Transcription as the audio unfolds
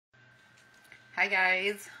Hi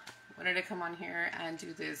guys, wanted to come on here and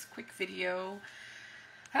do this quick video.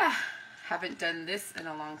 Haven't done this in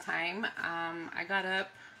a long time. I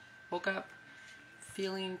woke up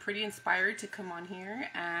feeling pretty inspired to come on here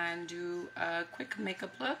and do a quick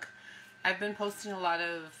makeup look. I've been posting a lot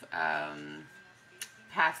of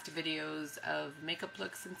past videos of makeup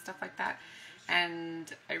looks and stuff like that,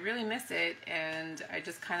 and I really miss it, and I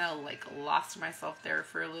just kind of like lost myself there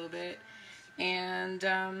for a little bit.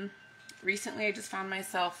 And recently I just found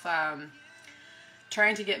myself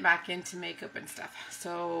trying to get back into makeup and stuff,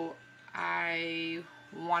 so I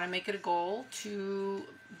want to make it a goal to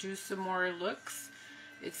do some more looks.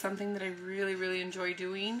 It's something that I really enjoy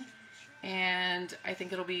doing, and I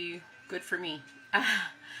think it'll be good for me.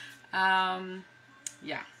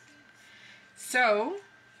 Yeah, so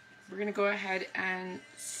we're gonna go ahead and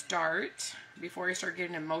start. Before I start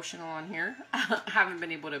getting emotional on here, I haven't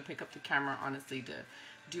been able to pick up the camera honestly to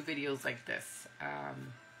do videos like this.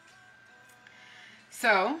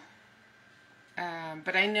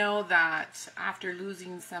 But I know that after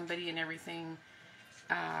losing somebody and everything,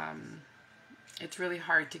 it's really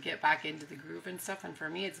hard to get back into the groove and stuff. And for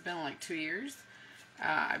me, it's been like 2 years.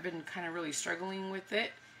 I've been kind of really struggling with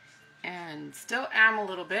it, and still am a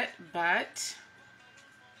little bit, but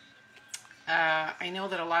I know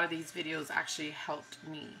that a lot of these videos actually helped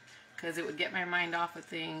me because it would get my mind off of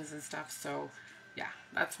things and stuff. So yeah,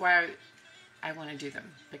 that's why I want to do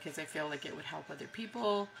them, because I feel like it would help other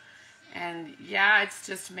people. And yeah, it's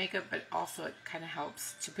just makeup, but also it kind of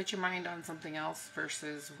helps to put your mind on something else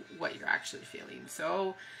versus what you're actually feeling.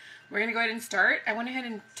 So we're going to go ahead and start. I went ahead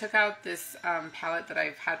and took out this palette that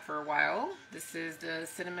I've had for a while. This is the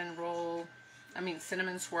Cinnamon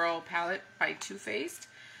Swirl palette by Too Faced.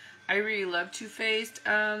 I really love Too Faced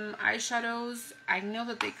eyeshadows. I know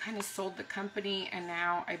that they kind of sold the company, and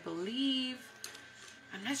now I believe,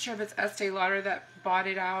 I'm not sure if it's Estee Lauder that bought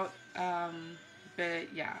it out,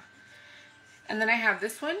 but yeah. And then I have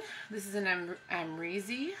this one. This is an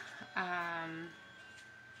Amrezy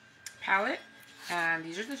palette, and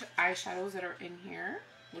these are the eyeshadows that are in here.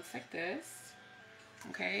 Looks like this,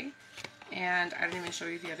 okay? And I didn't even show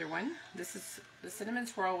you the other one. This is the Cinnamon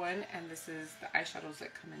Swirl one, and this is the eyeshadows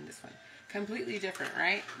that come in this one. Completely different,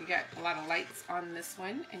 right? You get a lot of lights on this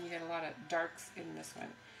one, and you get a lot of darks in this one.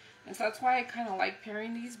 And so that's why I kind of like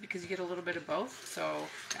pairing these, because you get a little bit of both. So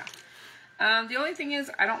yeah. The only thing is,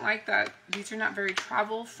 I don't like that these are not very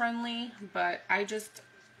travel friendly, but I just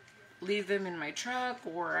leave them in my truck,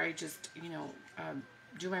 or I just, you know,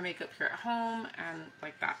 do my makeup here at home and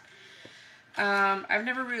like that. I've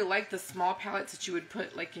never really liked the small palettes that you would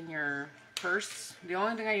put like in your purse. The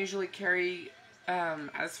only thing I usually carry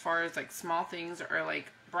as far as like small things are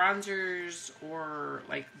like bronzers or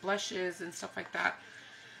like blushes and stuff like that.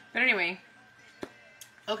 But anyway,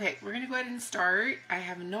 okay, we're gonna go ahead and start. I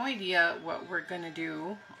have no idea what we're gonna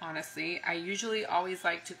do, honestly. I usually always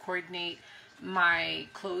like to coordinate my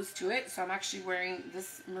clothes to it, so I'm actually wearing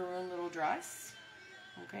this maroon little dress,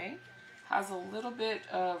 okay? Has a little bit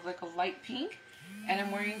of like a light pink, and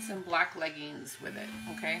I'm wearing some black leggings with it,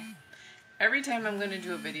 okay? Every time I'm going to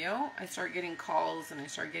do a video, I start getting calls and I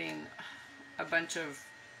start getting a bunch of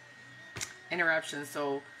interruptions,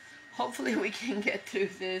 so hopefully we can get through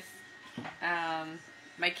this.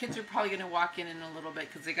 My kids are probably going to walk in a little bit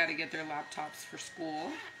because they got to get their laptops for school,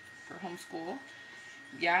 for homeschool.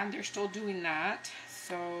 Yeah, and they're still doing that,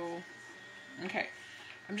 so okay.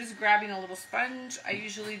 I'm just grabbing a little sponge. I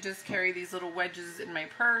usually just carry these little wedges in my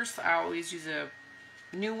purse. I always use a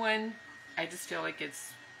new one. I just feel like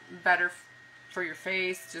it's better for your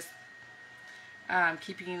face, just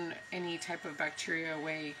keeping any type of bacteria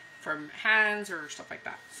away from hands or stuff like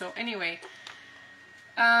that. So anyway,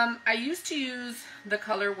 I used to use the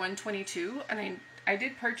color 122, and I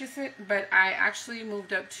did purchase it, but I actually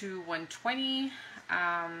moved up to 120.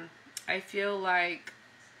 I feel like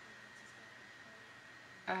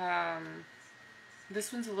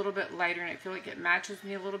this one's a little bit lighter, and I feel like it matches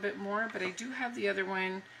me a little bit more, but I do have the other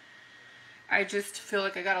one. I just feel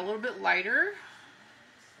like I got a little bit lighter,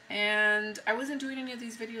 and I wasn't doing any of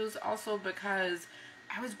these videos also because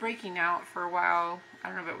I was breaking out for a while. I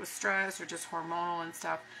don't know if it was stress or just hormonal and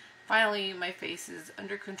stuff. Finally, my face is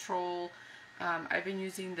under control. I've been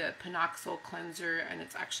using the Panoxyl cleanser, and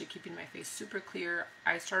it's actually keeping my face super clear.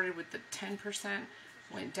 I started with the 10%,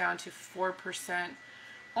 went down to 4%.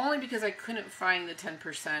 Only because I couldn't find the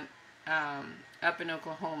 10% up in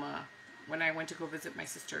Oklahoma when I went to go visit my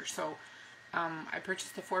sister. So I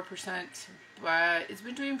purchased the 4%, but it's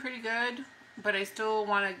been doing pretty good. But I still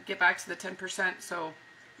want to get back to the 10%. So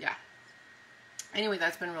yeah. Anyway,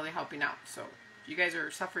 that's been really helping out. So if you guys are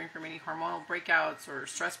suffering from any hormonal breakouts or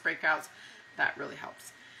stress breakouts, that really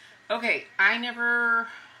helps. Okay, I never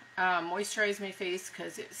moisturize my face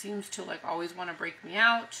because it seems to like always want to break me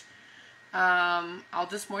out. I'll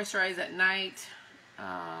just moisturize at night,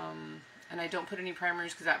 and I don't put any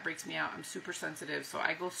primers because that breaks me out. I'm super sensitive, so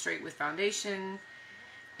I go straight with foundation,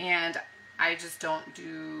 and I just don't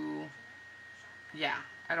do, yeah,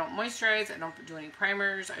 I don't moisturize, I don't do any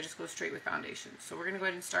primers, I just go straight with foundation. So we're going to go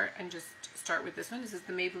ahead and start with this one. This is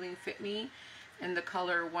the Maybelline Fit Me in the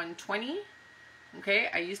color 120. Okay,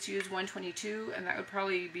 I used to use 122, and that would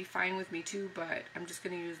probably be fine with me too, but I'm just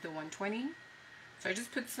going to use the 120. So I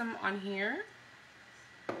just put some on here,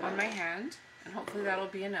 on my hand, and hopefully that'll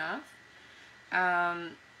be enough.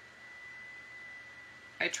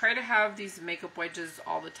 I try to have these makeup wedges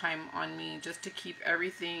all the time on me just to keep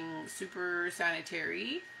everything super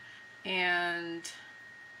sanitary, and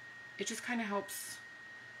it just kind of helps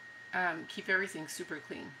keep everything super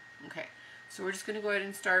clean. Okay, so we're just going to go ahead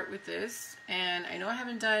and start with this, and I know I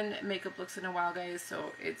haven't done makeup looks in a while, guys,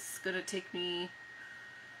 so it's going to take me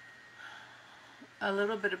a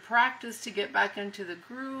little bit of practice to get back into the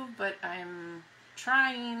groove, but I'm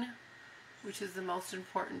trying, which is the most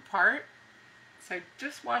important part. So I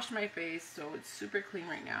just washed my face, so it's super clean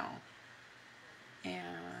right now,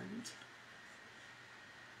 and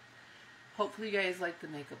hopefully you guys like the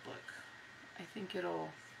makeup look. I think it'll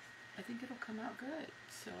come out good.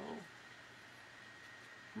 So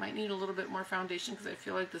might need a little bit more foundation because I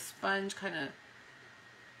feel like the sponge kind of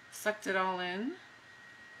sucked it all in.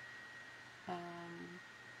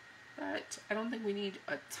 But I don't think we need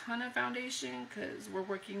a ton of foundation because we're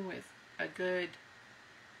working with a good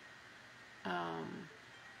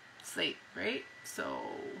slate, right? So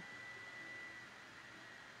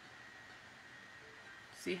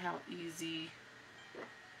see how easy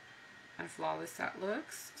and flawless that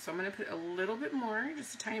looks. So I'm going to put a little bit more,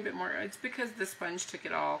 just a tiny bit more. It's because the sponge took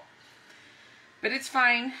it all, but it's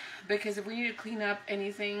fine because if we need to clean up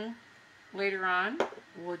anything later on,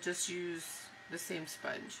 we'll just use the same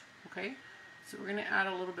sponge. Okay, so we're going to add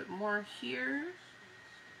a little bit more here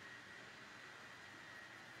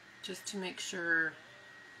just to make sure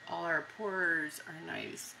all our pores are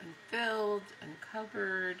nice and filled and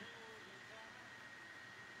covered.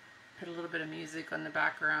 Put a little bit of music on the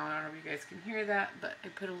background. I don't know if you guys can hear that, but I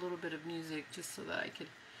put a little bit of music just so that I could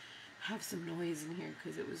have some noise in here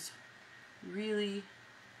because it was really,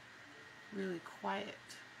 really quiet.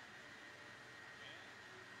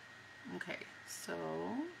 Okay, so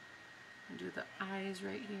I'll do the eyes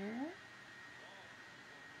right here.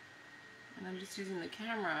 And I'm just using the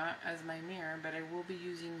camera as my mirror, but I will be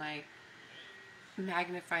using my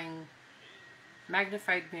magnified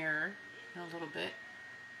mirror in a little bit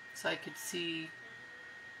so I could see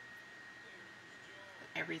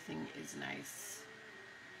that everything is nice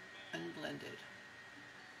and blended.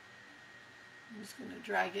 I'm just going to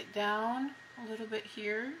drag it down a little bit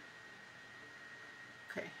here.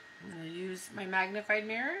 Okay, I'm going to use my magnified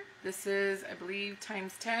mirror. This is, I believe,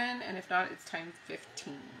 times 10, and if not, it's times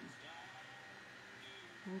 15.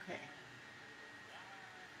 Okay.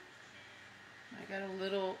 I got a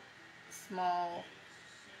little small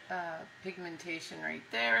pigmentation right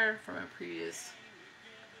there from a previous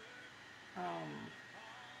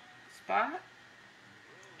spot.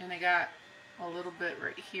 And I got a little bit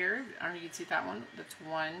right here. I don't know if you can see that one. That's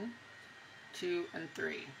 1, 2, and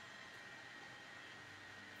 3.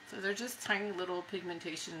 So they're just tiny little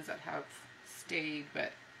pigmentations that have stayed,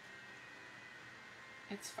 but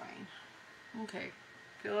it's fine. Okay.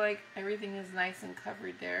 Feel like everything is nice and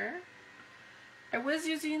covered there. I was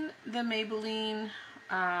using the Maybelline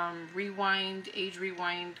Age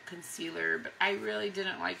Rewind Concealer, but I really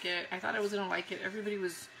didn't like it. I thought I was going to like it. Everybody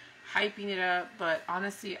was hyping it up, but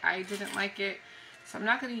honestly, I didn't like it. So I'm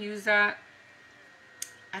not going to use that.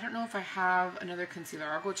 I don't know if I have another concealer.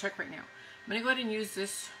 I'll go check right now. I'm going to go ahead and use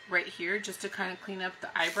this right here just to kind of clean up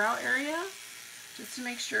the eyebrow area. Just to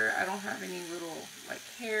make sure I don't have any little like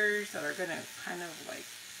hairs that are going to kind of like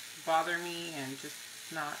bother me and just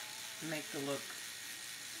not make the look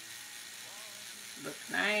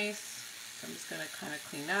nice. So I'm just going to kind of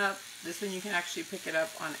clean up. This one you can actually pick it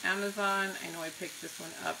up on Amazon. I know I picked this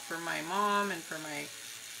one up for my mom and for my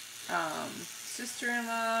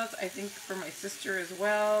sister-in-laws. I think for my sister as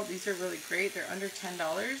well. These are really great. They're under $10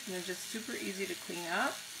 and they're just super easy to clean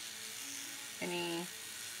up any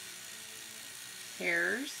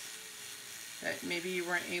hairs that maybe you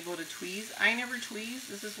weren't able to tweeze. I never tweeze.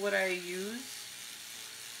 This is what I use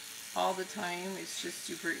all the time. It's just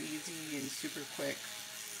super easy and super quick.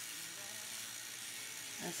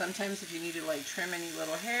 And sometimes if you need to like trim any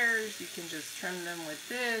little hairs, you can just trim them with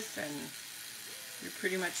this and you're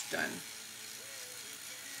pretty much done.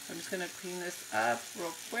 So I'm just going to clean this up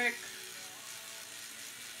real quick.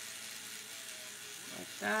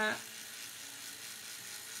 Like that.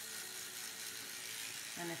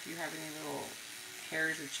 And if you have any little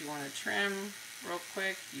hairs that you want to trim real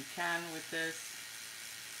quick, you can with this.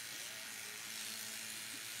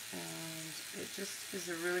 And it just is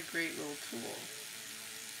a really great little tool.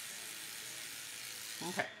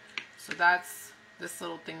 Okay, so that's this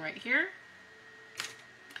little thing right here.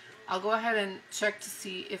 I'll go ahead and check to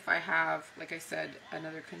see if I have, like I said,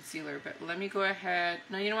 another concealer. But let me go ahead.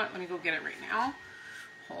 No, you know what? Let me go get it right now.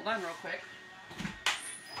 Hold on real quick.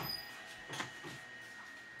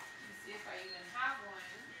 See if I even have one.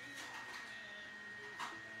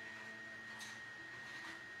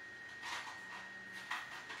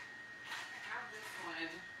 I have this one.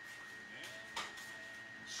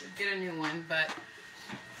 Should get a new one, but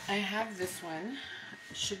I have this one.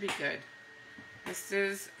 It should be good. This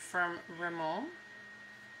is from Rimmel.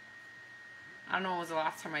 I don't know when was the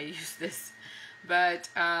last time I used this, but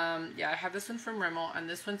yeah, I have this one from Rimmel, and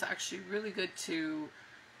this one's actually really good to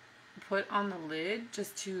put on the lid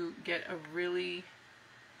just to get a really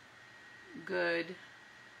good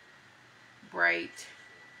bright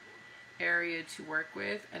area to work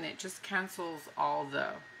with, and it just cancels all the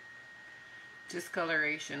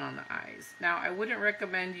discoloration on the eyes. Now, I wouldn't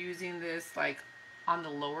recommend using this like on the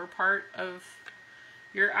lower part of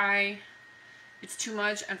your eye. It's too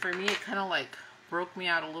much, and for me it kind of like broke me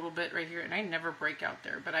out a little bit right here, and I never break out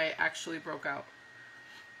there, but I actually broke out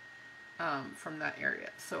from that area.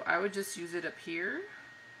 So I would just use it up here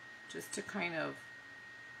just to kind of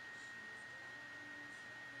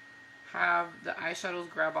have the eyeshadows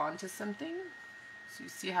grab onto something. So you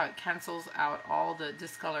see how it cancels out all the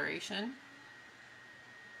discoloration.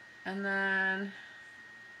 And then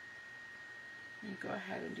you go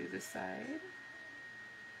ahead and do this side.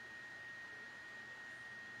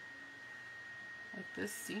 Like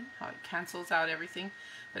this, see how it cancels out everything?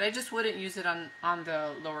 But I just wouldn't use it on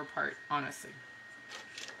the lower part, honestly.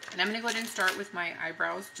 And I'm going to go ahead and start with my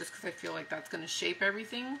eyebrows just because I feel like that's going to shape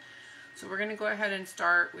everything. So we're going to go ahead and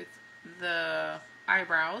start with the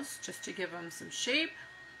eyebrows just to give them some shape.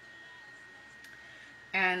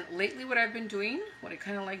 And lately what I've been doing, what I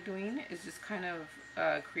kind of like doing, is just kind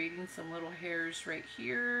of creating some little hairs right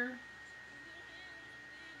here.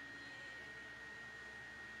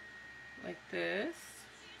 Like this.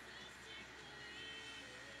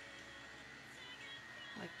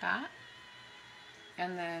 Like that.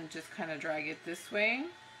 And then just kind of drag it this way.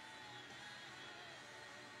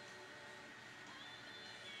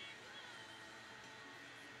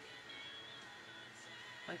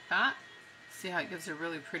 Like that. See how it gives a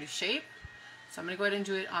really pretty shape? So I'm going to go ahead and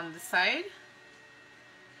do it on the side.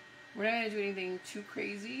 We're not going to do anything too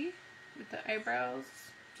crazy with the eyebrows.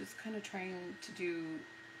 Just kind of trying to do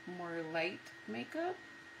more light makeup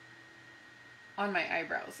on my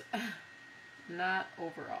eyebrows. Not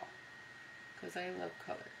overall. Because I love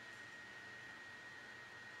color.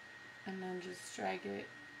 And then just drag it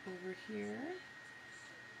over here.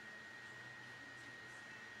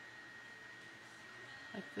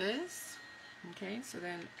 Like this. Okay, so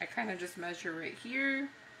then I kind of just measure right here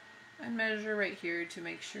and measure right here to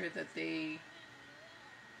make sure that they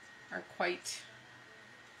are quite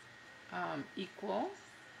equal.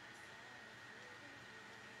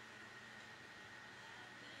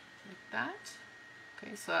 Like that.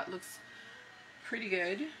 Okay, so that looks pretty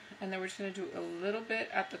good. And then we're just going to do a little bit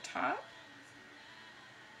at the top.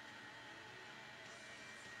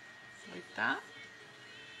 Like that.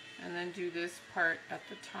 And then do this part at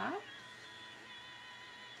the top.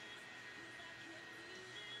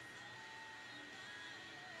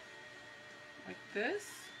 Like this.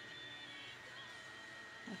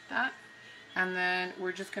 Like that. And then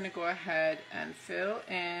we're just going to go ahead and fill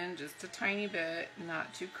in just a tiny bit,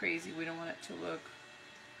 not too crazy. We don't want it to look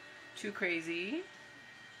too crazy,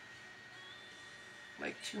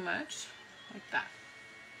 like too much, like that.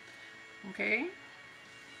 Okay,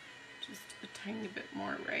 just a tiny bit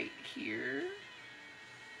more right here,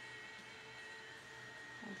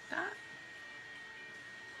 like that.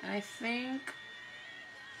 And I think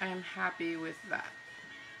I'm happy with that,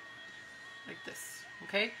 like this.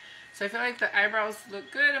 Okay, so I feel like the eyebrows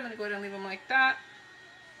look good. I'm going to go ahead and leave them like that.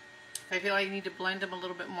 If I feel like I need to blend them a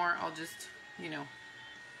little bit more, I'll just, you know,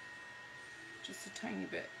 just a tiny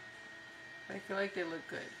bit. But I feel like they look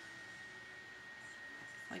good.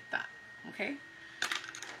 Like that. Okay?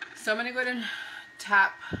 So I'm going to go ahead and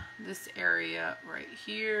tap this area right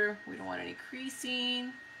here. We don't want any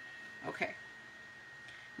creasing. Okay.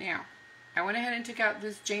 Now, I went ahead and took out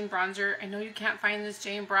this Jane bronzer. I know you can't find this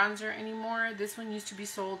Jane bronzer anymore. This one used to be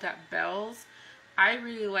sold at Belle's. I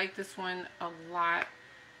really like this one a lot.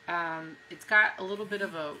 It's got a little bit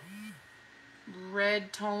of a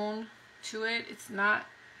red tone to it. It's not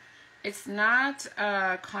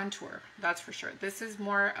contour, that's for sure. This is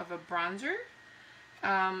more of a bronzer.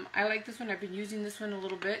 I like this one. I've been using this one a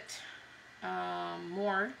little bit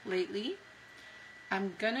more lately.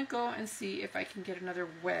 I'm gonna go and see if I can get another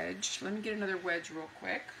wedge. Let me get another wedge real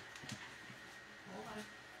quick. Hold on.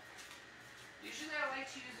 Usually I like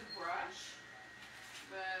to use a brush,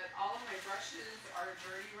 but all of my brushes are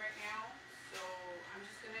dirty right now, so I'm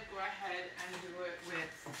just gonna go ahead and do it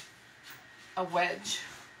with a wedge.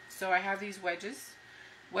 So I have these wedges.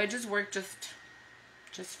 Wedges work just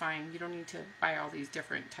fine. You don't need to buy all these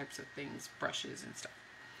different types of things, brushes and stuff.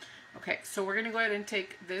 Okay, so we're gonna go ahead and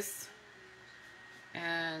take this,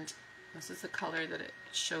 and this is the color that it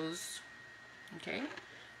shows. Okay,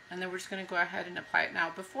 and then we're just gonna go ahead and apply it.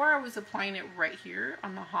 Now, before I was applying it right here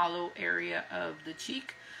on the hollow area of the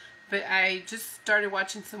cheek, but I just started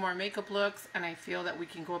watching some more makeup looks, and I feel that we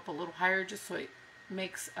can go up a little higher just so it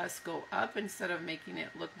makes us go up instead of making it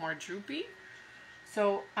look more droopy.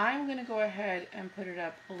 So I'm gonna go ahead and put it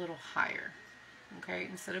up a little higher. Okay,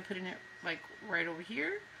 instead of putting it like right over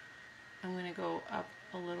here, I'm gonna go up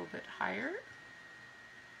a little bit higher,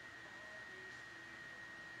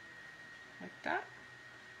 like that.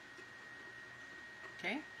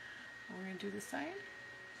 Okay, and we're gonna do this side.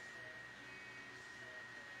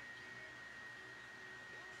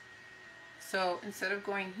 So instead of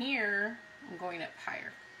going here, I'm going up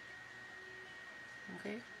higher.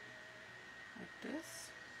 Okay, like this,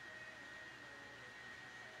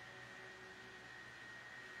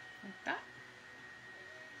 like that,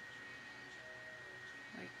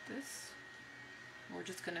 like this. We're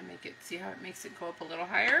just gonna make it, see how it makes it go up a little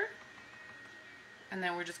higher? And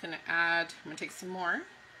then we're just gonna add, I'm gonna take some more,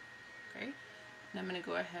 okay? And I'm gonna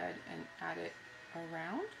go ahead and add it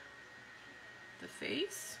around the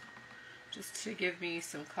face, just to give me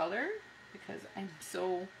some color, because I'm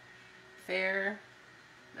so fair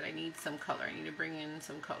that I need some color. I need to bring in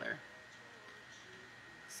some color.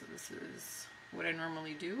 So this is what I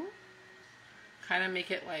normally do. Kind of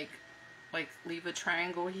make it like leave a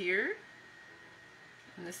triangle here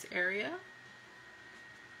in this area.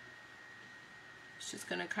 It's just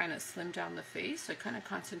gonna kind of slim down the face. So I kind of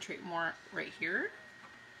concentrate more right here,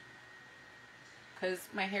 because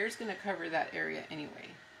my hair is gonna cover that area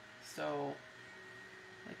anyway. So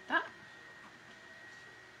like that.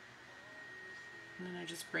 And then I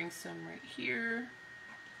just bring some right here,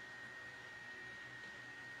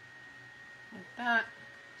 like that.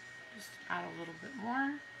 Just add a little bit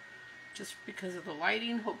more, just because of the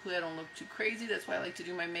lighting. Hopefully I don't look too crazy. That's why I like to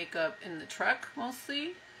do my makeup in the truck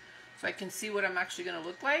mostly, so I can see what I'm actually going to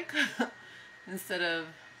look like instead of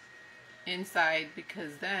inside,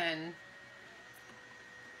 because then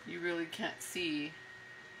you really can't see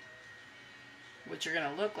what you're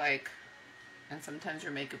going to look like. And sometimes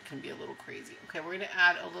your makeup can be a little crazy. Okay, we're going to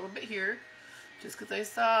add a little bit here, just because I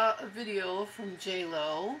saw a video from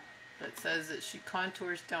J-Lo that says that she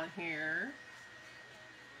contours down here.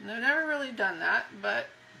 And I've never really done that, but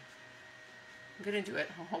I'm going to do it.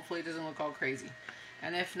 Hopefully it doesn't look all crazy.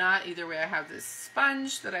 And if not, either way, I have this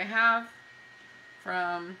sponge that I have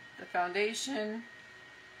from the foundation,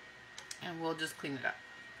 and we'll just clean it up.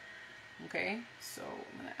 Okay, so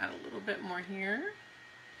I'm going to add a little bit more here.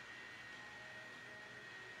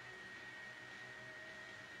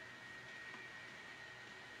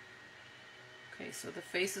 Okay, so the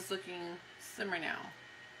face is looking slimmer now.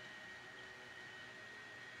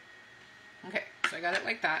 Okay, so I got it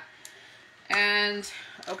like that. And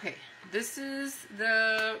okay, this is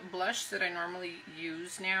the blush that I normally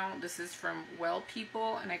use now. This is from Well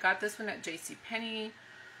People, and I got this one at JCPenney.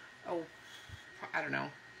 Oh, I don't know,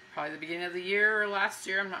 probably the beginning of the year or last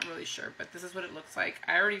year, I'm not really sure, but this is what it looks like.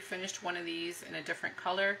 I already finished one of these in a different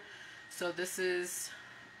color, so this is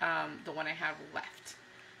the one I have left.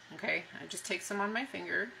 Okay, I just take some on my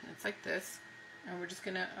finger, and it's like this, and we're just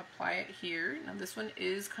gonna apply it here. Now this one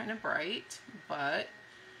is kind of bright, but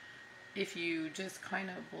if you just kind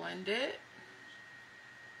of blend it,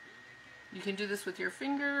 you can do this with your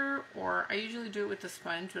finger, or I usually do it with the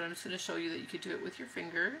sponge, but I'm just going to show you that you could do it with your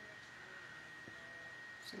finger.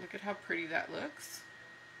 So look at how pretty that looks.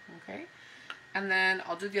 Okay, and then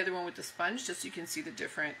I'll do the other one with the sponge, just so you can see the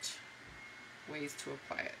different ways to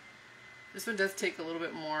apply it. This one does take a little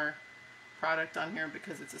bit more product on here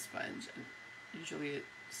because it's a sponge, and usually it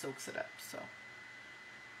soaks it up. So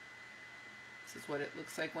this is what it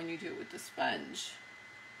looks like when you do it with the sponge.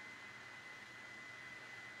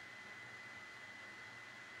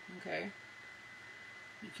 Okay,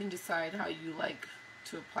 you can decide how you like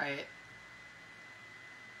to apply it.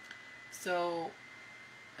 So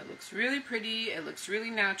it looks really pretty. It looks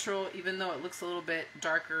really natural, even though it looks a little bit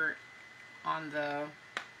darker on the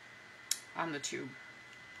tube.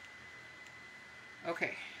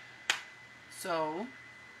 Okay, so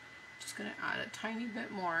just gonna add a tiny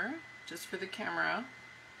bit more just for the camera.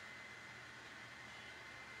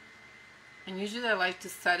 And usually I like to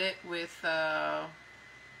set it with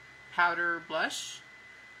powder blush,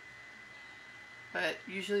 but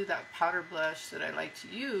usually that powder blush that I like to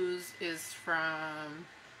use is from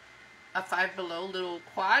a Five Below little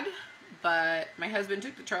quad, but my husband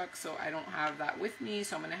took the truck, so I don't have that with me,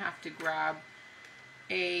 so I'm gonna have to grab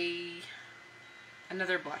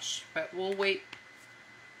another blush, but we'll wait.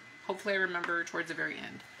 Hopefully I remember towards the very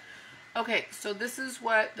end. Okay, so this is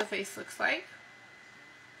what the face looks like.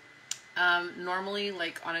 Normally,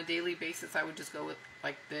 like on a daily basis, I would just go with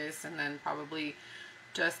like this, and then probably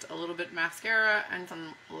just a little bit mascara and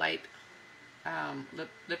some light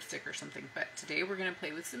lipstick or something. But today we're gonna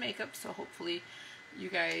play with some makeup, so hopefully you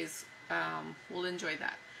guys will enjoy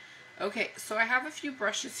that. Okay, so I have a few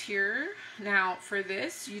brushes here. Now for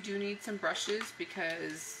this, you do need some brushes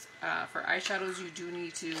because for eyeshadows you do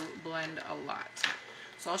need to blend a lot.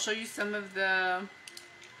 So I'll show you some of the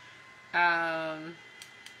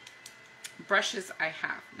brushes I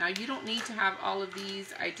have. Now you don't need to have all of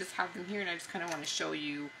these. I just have them here and I just kind of want to show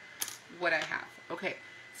you what I have. Okay,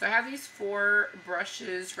 so I have these 4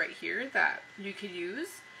 brushes right here that you could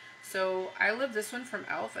use. So I love this one from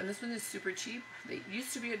e.l.f. and this one is super cheap. They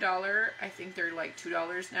used to be $1. I think they're like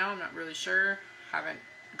 $2 now. I'm not really sure. Haven't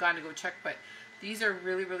gone to go check, but these are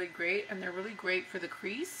really, really great, and they're really great for the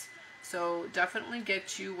crease. So definitely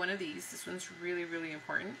get you one of these. This one's really, really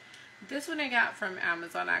important. This one I got from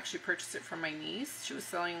Amazon. I actually purchased it from my niece. She was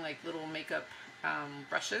selling like little makeup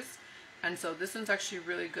brushes, and so this one's actually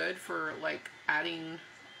really good for like adding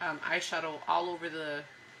eyeshadow all over the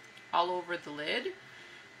lid,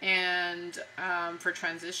 and for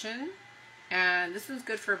transition. And this one's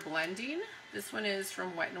good for blending. This one is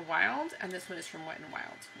from Wet n Wild, and this one is from Wet n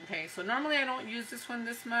Wild. Okay, so normally I don't use this one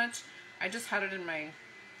this much. I just had it in my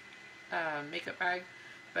makeup bag,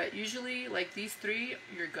 but usually like these 3,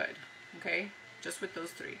 you're good. Okay, just with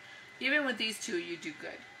those 3. Even with these 2, you do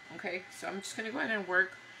good. Okay, so I'm just gonna go ahead and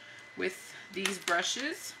work with these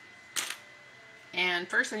brushes. And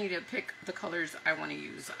first I need to pick the colors I want to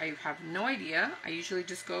use. I have no idea. I usually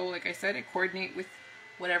just go, like I said, I coordinate with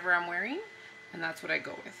whatever I'm wearing, and that's what I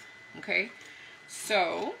go with. Okay,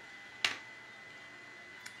 so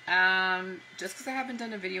just because I haven't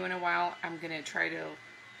done a video in a while, I'm gonna try to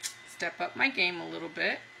step up my game a little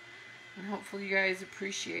bit, and hopefully you guys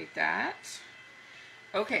appreciate that.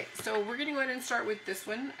 Okay, so we're gonna go ahead and start with this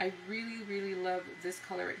one. I really, really love this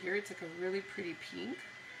color right here. It's like a really pretty pink.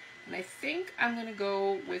 And I think I'm going to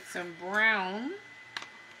go with some brown,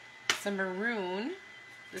 some maroon.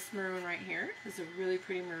 This maroon right here is a really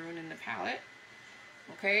pretty maroon in the palette.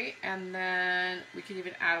 Okay, and then we can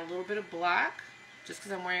even add a little bit of black, just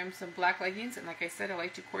because I'm wearing some black leggings. And like I said, I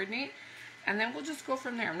like to coordinate. And then we'll just go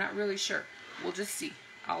from there. I'm not really sure. We'll just see.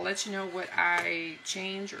 I'll let you know what I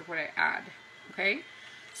change or what I add. Okay,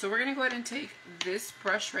 so we're going to go ahead and take this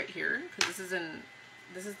brush right here, because this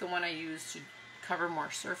is the one I use to cover more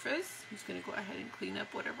surface. I'm just going to go ahead and clean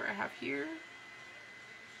up whatever I have here.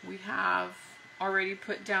 We have already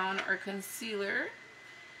put down our concealer,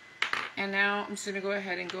 and now I'm just going to go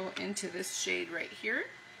ahead and go into this shade right here,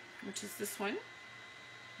 which is this one.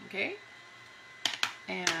 Okay,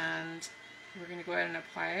 and we're going to go ahead and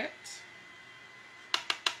apply it.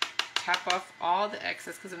 Tap off all the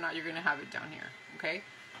excess, because if not, you're going to have it down here. Okay,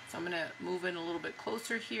 so I'm going to move in a little bit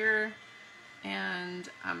closer here, and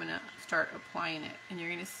I'm going to start applying it. And you're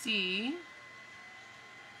going to see,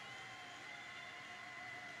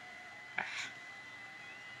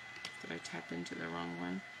 did I tap into the wrong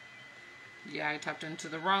one? Yeah, I tapped into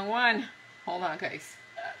the wrong one. Hold on, guys.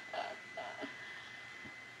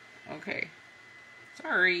 Okay,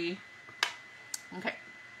 sorry. Okay,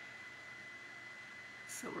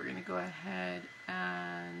 so we're going to go ahead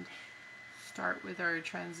and start with our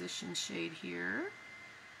transition shade here.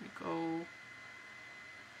 We go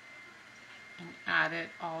and add it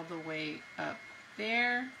all the way up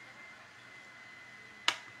there.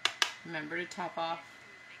 Remember to top off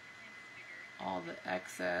all the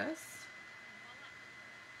excess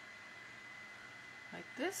like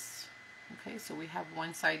this. Okay, so we have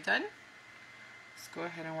one side done. Let's go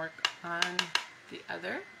ahead and work on the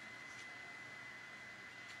other.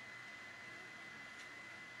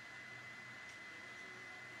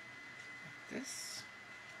 Like this.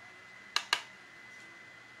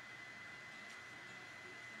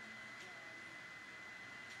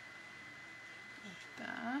 Like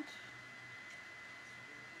that.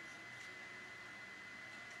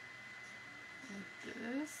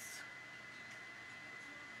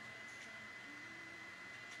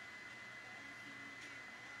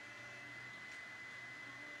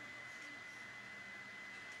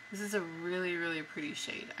 This is a really, really pretty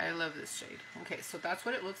shade. I love this shade. Okay, so that's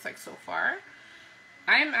what it looks like so far.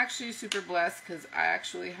 I'm actually super blessed because I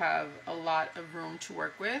actually have a lot of room to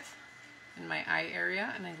work with in my eye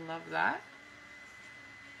area, and I love that.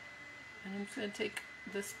 And I'm just going to take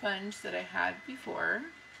the sponge that I had before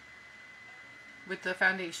with the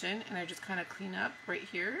foundation, and I just kind of clean up right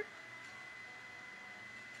here.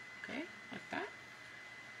 Okay, like that.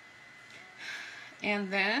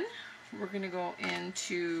 And then we're going to go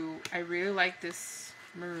into, I really like this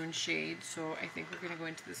maroon shade, so I think we're going to go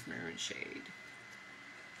into this maroon shade.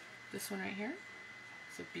 This one right here.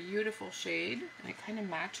 It's a beautiful shade, and it kind of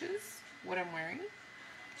matches what I'm wearing.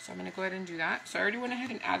 So I'm going to go ahead and do that. So I already went ahead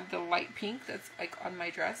and added the light pink that's like on my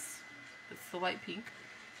dress. That's the light pink.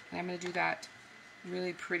 And I'm going to do that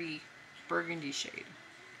really pretty burgundy shade.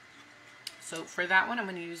 So for that one, I'm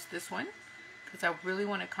going to use this one because I really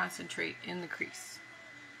want to concentrate in the crease.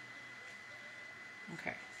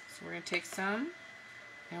 Okay, so we're going to take some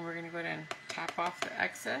and we're going to go ahead and tap off the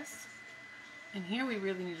excess. And here we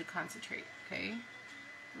really need to concentrate, okay?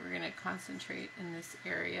 We're going to concentrate in this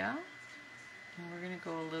area, and we're going to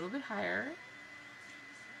go a little bit higher.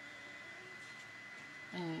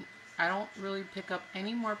 And I don't really pick up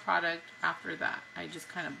any more product after that. I just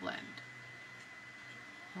kind of blend.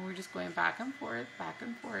 And we're just going back and forth,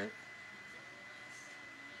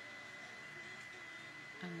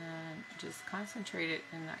 and then just concentrate it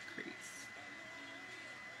in that crease.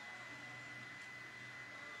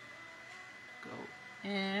 Go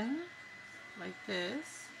in like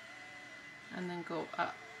this, and then go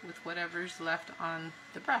up with whatever's left on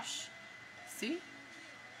the brush. See?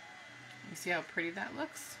 You see how pretty that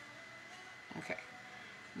looks? Okay.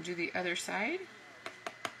 Do the other side.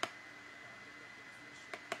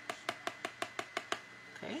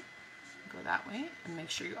 Okay. Go that way, and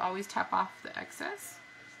make sure you always tap off the excess.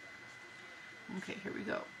 Okay, here we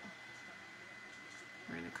go.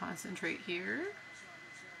 We're going to concentrate here.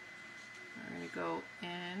 We're going to go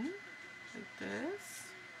in like this.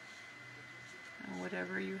 And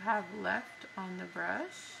whatever you have left on the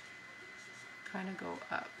brush, kind of go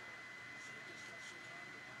up.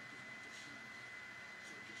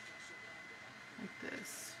 Like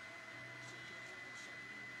this.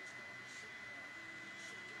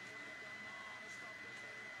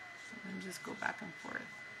 And then just go back and forth.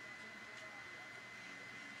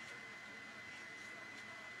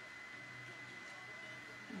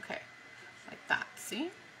 Okay, like that. See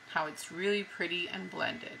how it's really pretty and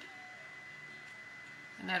blended?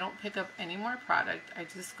 And I don't pick up any more product. I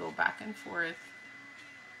just go back and forth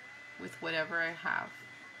with whatever I have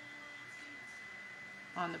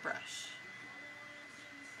on the brush.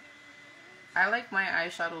 I like my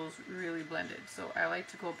eyeshadows really blended, so I like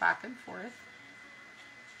to go back and forth.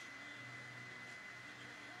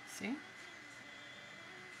 See?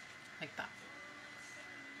 Like that.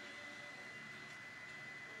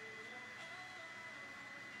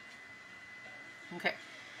 Okay,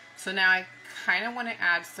 so now I kind of want to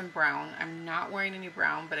add some brown. I'm not wearing any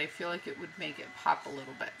brown, but I feel like it would make it pop a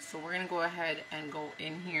little bit. So we're going to go ahead and go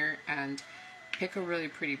in here and pick a really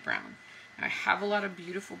pretty brown. Now, I have a lot of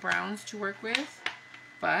beautiful browns to work with,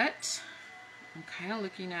 but I'm kind of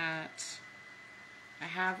looking at, I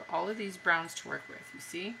have all of these browns to work with, you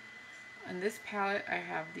see? On this palette, I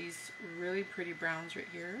have these really pretty browns right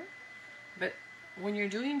here, but when you're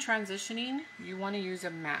doing transitioning, you want to use a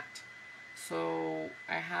matte. So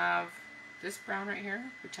I have this brown right here,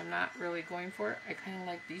 which I'm not really going for. I kind of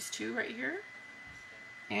like these two right here.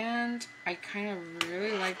 And I kind of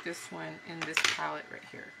really like this one in this palette right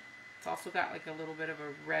here. It's also got like a little bit of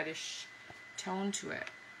a reddish tone to it.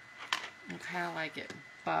 I kind of like it.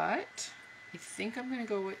 But I think I'm going to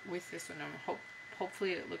go with this one.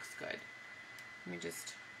 Hopefully it looks good. Let me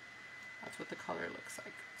just, that's what the color looks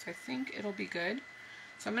like. So I think it'll be good.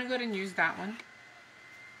 So I'm going to go ahead and use that one.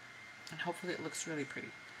 And hopefully it looks really pretty.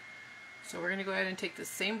 So we're going to go ahead and take the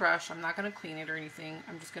same brush. I'm not going to clean it or anything.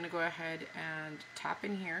 I'm just going to go ahead and tap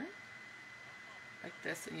in here like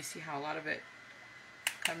this, and you see how a lot of it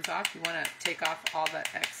comes off. You want to take off all that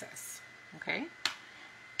excess, okay?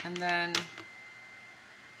 And then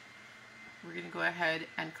we're going to go ahead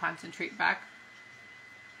and concentrate back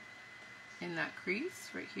in that crease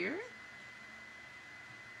right here.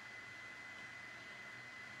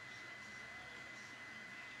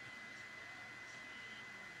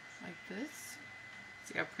 Like this.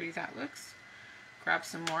 See how pretty that looks? Grab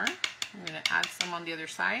some more. I'm going to add some on the other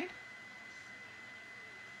side.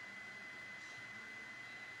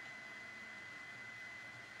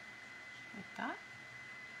 Like that.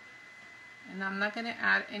 And I'm not going to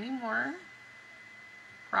add any more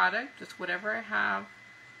product, just whatever I have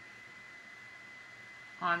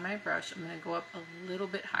on my brush, I'm going to go up a little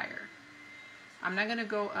bit higher. I'm not going to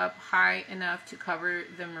go up high enough to cover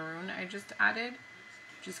the maroon I just added.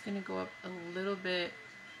 I'm just going to go up a little bit,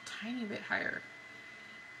 tiny bit higher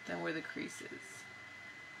than where the crease is.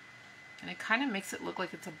 And it kind of makes it look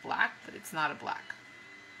like it's a black, but it's not a black.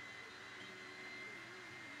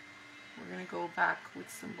 We're going to go back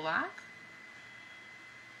with some black.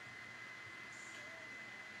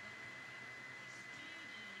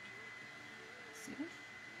 See?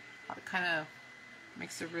 It kind of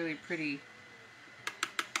makes a really pretty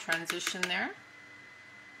transition there.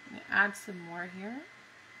 I'm going to add some more here.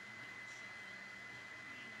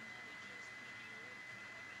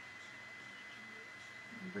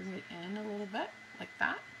 Bring it in a little bit, like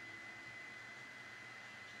that.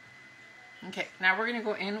 Okay, now we're going to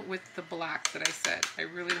go in with the black that I said I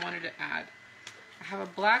really wanted to add. I have a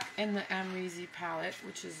black in the Amrezy palette,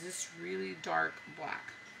 which is this really dark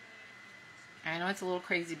black. I know it's a little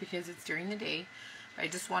crazy because it's during the day, but I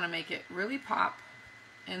just want to make it really pop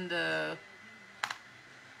in the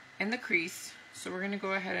crease. So we're going to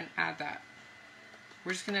go ahead and add that.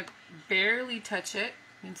 We're just going to barely touch it.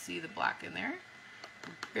 You can see the black in there.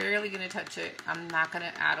 Barely going to touch it. I'm not going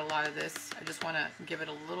to add a lot of this. I just want to give it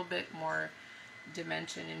a little bit more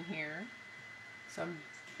dimension in here. So I'm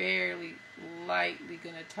barely, lightly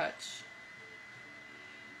going to touch.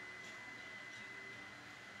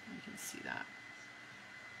 You can see that.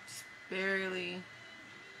 Just barely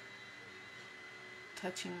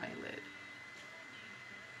touching my lid.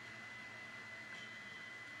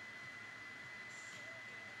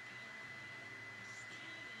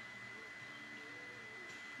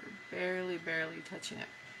 Barely touching it.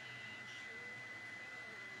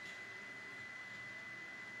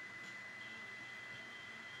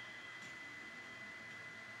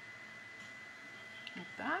 Like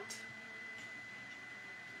that.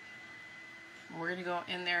 We're going to go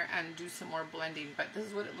in there and do some more blending, but this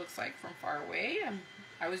is what it looks like from far away.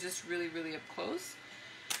 I was just really up close.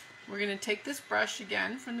 We're going to take this brush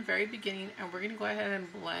again from the very beginning, and we're going to go ahead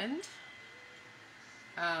and blend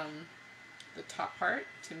the top part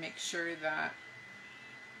to make sure that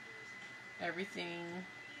everything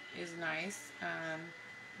is nice and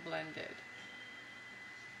blended.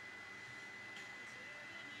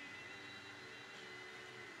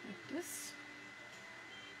 Like this.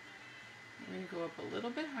 We're going to go up a little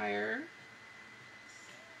bit higher.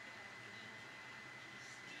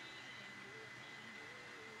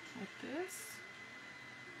 Like this.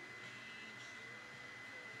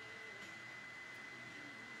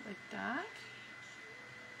 Like that.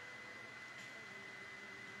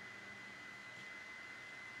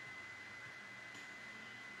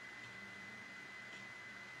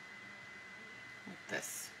 Like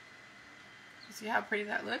this. See how pretty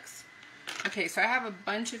that looks? Okay, so I have a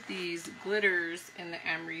bunch of these glitters in the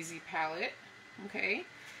Amrezy palette, okay?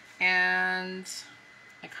 And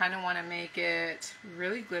I kind of want to make it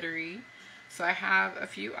really glittery. So I have a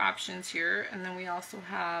few options here, and then we also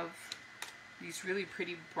have these really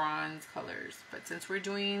pretty bronze colors. But since we're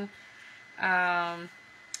doing the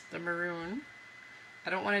maroon, I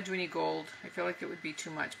don't want to do any gold. I feel like it would be too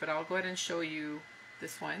much, but I'll go ahead and show you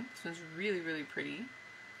this one. This one's really pretty.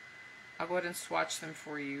 I'll go ahead and swatch them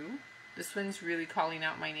for you. This one's really calling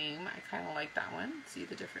out my name. I kind of like that one. See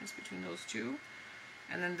the difference between those two?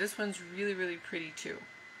 And then this one's really pretty too.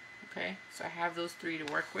 Okay, so I have those three to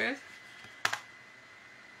work with.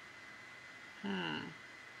 Look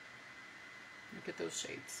at those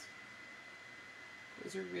shades.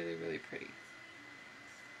 Those are really pretty.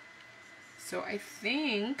 So I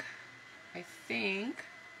think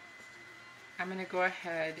I'm gonna go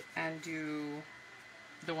ahead and do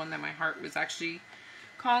the one that my heart was actually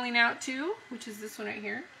calling out to, which is this one right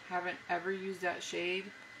here. Haven't ever used that shade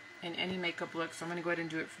in any makeup look, so I'm gonna go ahead and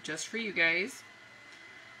do it just for you guys.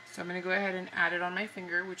 So I'm gonna go ahead and add it on my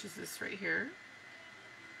finger, which is this right here.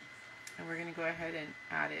 And we're gonna go ahead and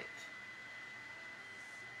add it.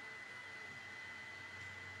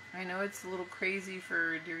 I know it's a little crazy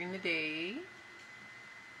for during the day,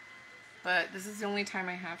 but this is the only time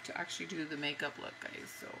I have to actually do the makeup look,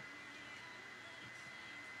 guys, so.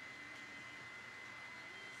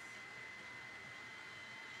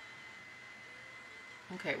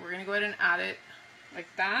 Okay, we're gonna go ahead and add it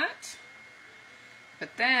like that.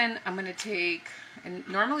 But then I'm gonna take, and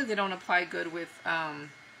normally they don't apply good with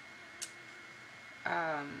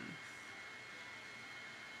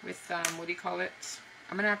what do you call it?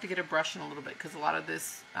 I'm gonna have to get a brush in a little bit because a lot of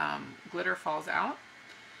this glitter falls out.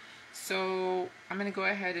 So I'm gonna go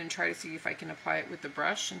ahead and try to see if I can apply it with the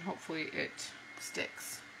brush, and hopefully it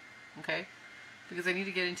sticks. Okay, because I need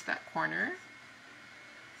to get into that corner.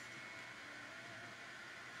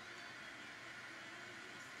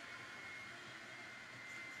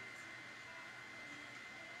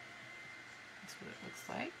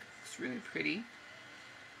 like. It's really pretty.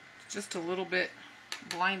 It's just a little bit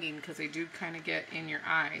blinding because they do kind of get in your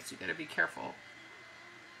eyes. So you got to be careful.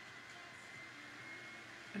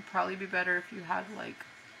 It'd probably be better if you had like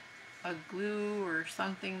a glue or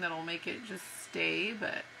something that'll make it just stay,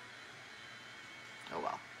 but oh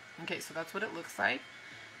well. Okay, so that's what it looks like.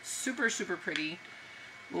 Super, super pretty.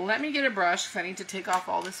 Let me get a brush because I need to take off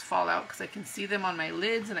all this fallout because I can see them on my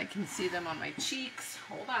lids and I can see them on my cheeks.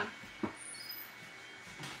 Hold on.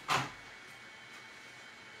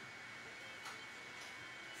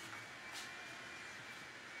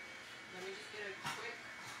 Let me just get a quick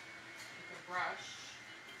brush.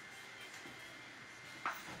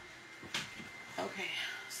 Okay,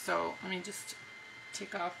 so let me just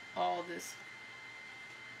take off all this.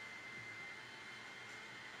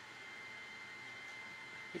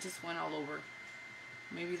 It just went all over.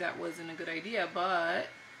 Maybe that wasn't a good idea, but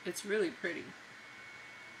it's really pretty.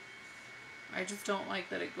 I just don't like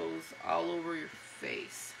that it goes all over your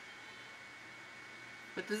face.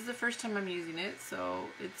 But this is the first time I'm using it, so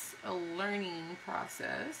it's a learning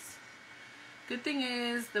process. Good thing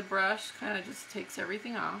is the brush kind of just takes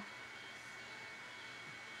everything off.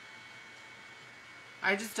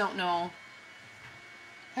 I just don't know.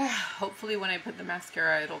 Hopefully when I put the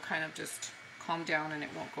mascara, it'll kind of just calm down and it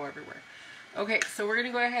won't go everywhere. Okay, so we're going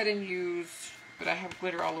to go ahead and use, but I have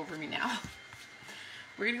glitter all over me now.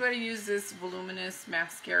 We're going to go ahead and use this voluminous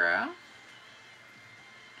mascara.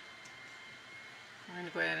 We're going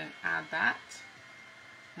to go ahead and add that.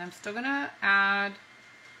 And I'm still going to add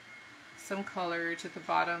some color to the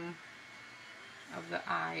bottom of the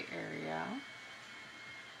eye area.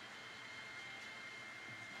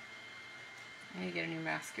 I need to get a new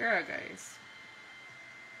mascara, guys.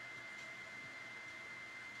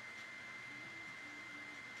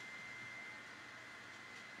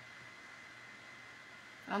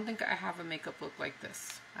 I don't think I have a makeup look like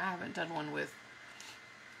this. I haven't done one with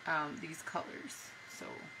these colors, so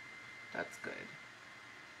that's good.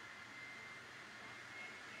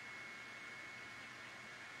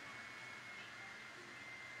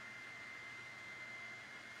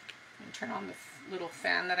 And turn on the little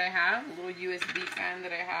fan that I have, a little USB fan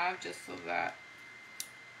that I have, just so that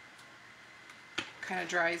kind of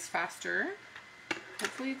dries faster.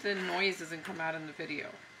 Hopefully the noise doesn't come out in the video.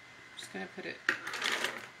 I'm just going to put it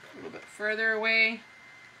a little bit further away.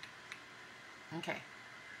 Okay,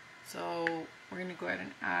 so we're going to go ahead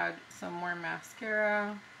and add some more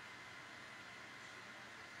mascara.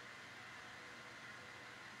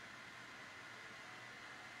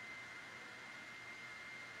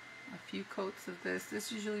 A few coats of this.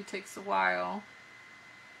 This usually takes a while.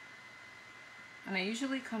 And I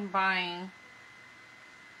usually combine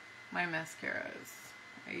my mascaras.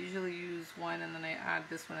 I usually use one and then I add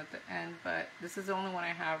this one at the end, but this is the only one I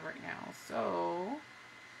have right now. So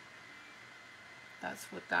that's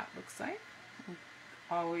what that looks like.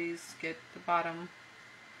 Always get the bottom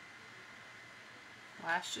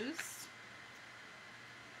lashes.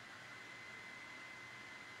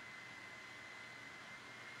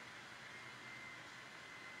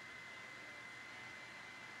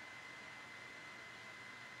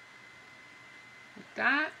 Like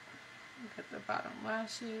that. Look at the bottom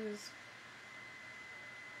lashes.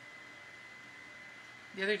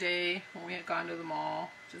 The other day when we had gone to the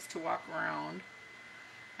mall just to walk around,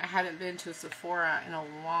 I hadn't been to Sephora in a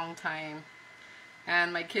long time,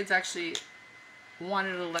 and my kids actually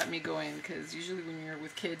wanted to let me go in because usually when you're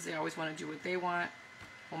with kids they always want to do what they want.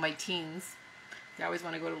 Well, my teens, they always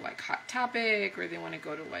want to go to like Hot Topic, or they want to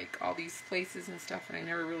go to like all these places and stuff, and I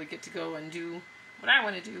never really get to go and do what I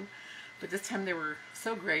want to do. But this time they were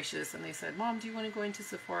so gracious and they said, "Mom, do you want to go into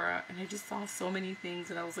Sephora?" And I just saw so many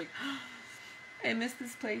things and I was like, oh, I miss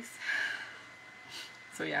this place.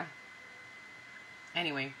 So yeah.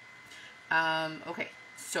 Anyway. Okay.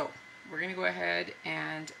 So we're going to go ahead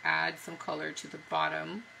and add some color to the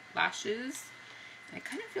bottom lashes. And I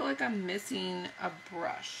kind of feel like I'm missing a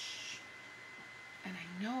brush. And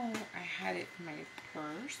I know I had it in my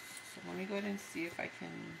purse. So let me go ahead and see if I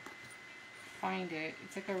can find it.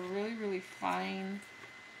 It's like a really, really fine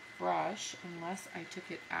brush, unless I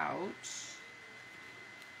took it out.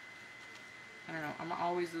 I don't know. I'm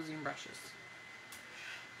always losing brushes.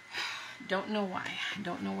 Don't know why.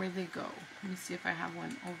 Don't know where they go. Let me see if I have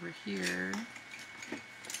one over here.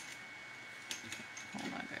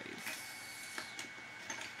 Hold on, guys.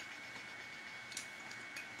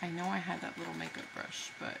 I know I had that little makeup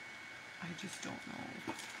brush, but I just don't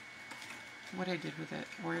know what I did with it,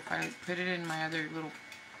 or if I put it in my other little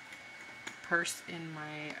purse in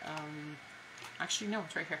my, actually no,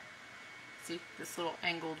 it's right here. See, this little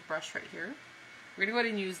angled brush right here. We're gonna go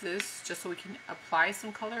ahead and use this just so we can apply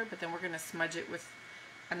some color, but then we're gonna smudge it with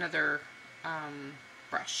another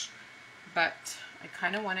brush. But I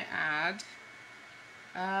kind of want to add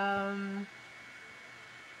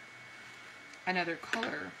another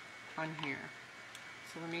color on here.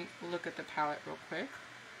 So let me look at the palette real quick.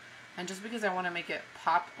 And just because I want to make it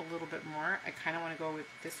pop a little bit more, I kind of want to go with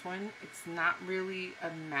this one. It's not really a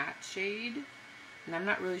matte shade, and I'm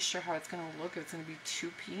not really sure how it's going to look, if it's going to be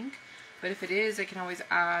too pink. But if it is, I can always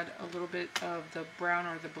add a little bit of the brown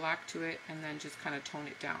or the black to it and then just kind of tone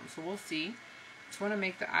it down. So we'll see. Just want to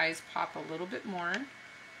make the eyes pop a little bit more.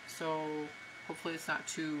 So hopefully it's not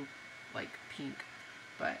too like pink,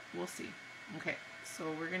 but we'll see. Okay,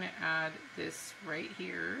 so we're going to add this right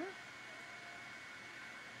here.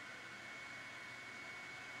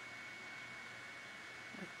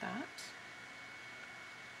 Like that.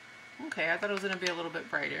 Okay, I thought it was going to be a little bit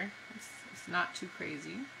brighter. It's not too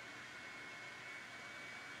crazy.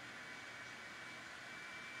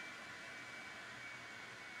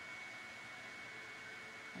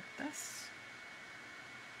 Like this.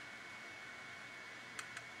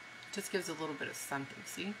 Just gives a little bit of something,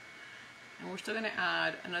 see? And we're still going to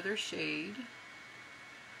add another shade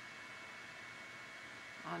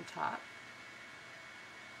on top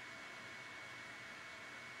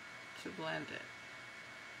to blend it.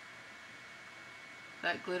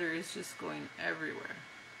 That glitter is just going everywhere.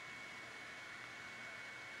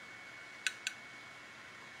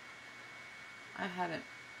 I hadn't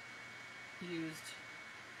used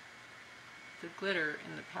the glitter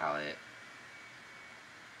in the palette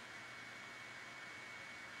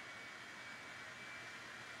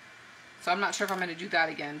so I'm not sure if I'm going to do that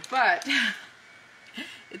again, but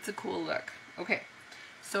it's a cool look. Okay,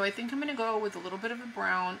 so I think I'm going to go with a little bit of a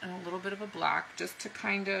brown and a little bit of a black just to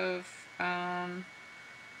kind of add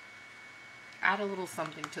a little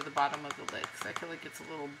something to the bottom of the lid, because I feel like it's a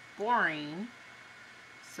little boring.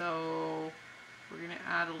 So we're going to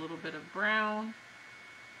add a little bit of brown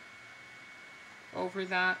over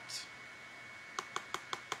that.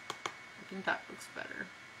 I think that looks better.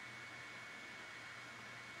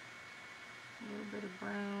 A little bit of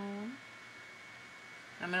brown.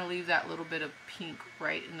 I'm going to leave that little bit of pink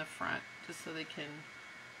right in the front just so they can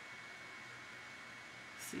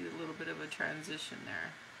see a little bit of a transition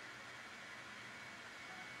there.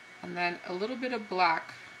 And then a little bit of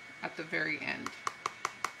black at the very end.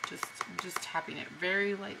 Just tapping it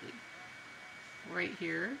very lightly right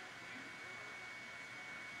here.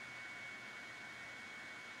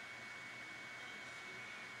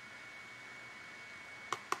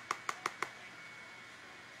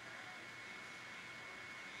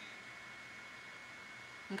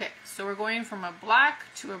 Okay, so we're going from a black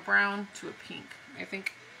to a brown to a pink. I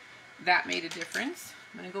think that made a difference.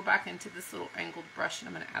 I'm going to go back into this little angled brush and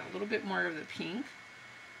I'm going to add a little bit more of the pink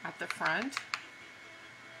at the front.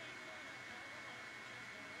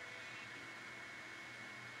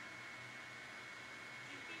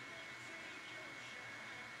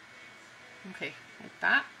 Okay, like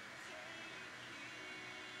that.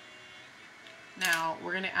 Now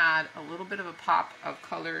we're going to add a little bit of a pop of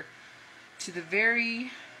color to the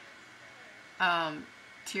very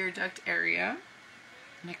tear duct area.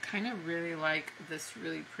 And I kind of really like this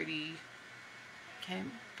really pretty,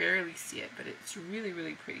 can barely see it, but it's really,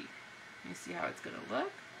 really pretty. Let me see how it's going to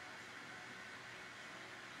look.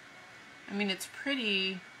 I mean, it's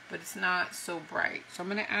pretty, but it's not so bright. So I'm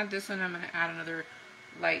going to add this one. I'm going to add another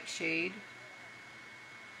light shade.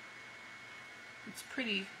 It's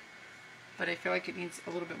pretty, but I feel like it needs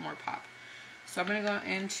a little bit more pop. So I'm going to go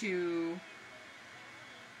into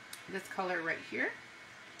this color right here.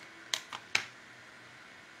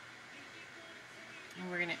 And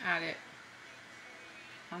we're going to add it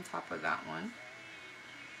on top of that one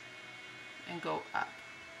and go up.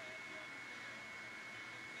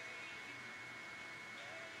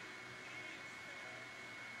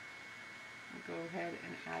 I'll go ahead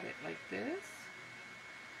and add it like this.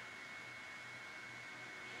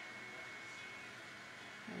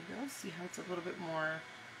 There we go. See how it's a little bit more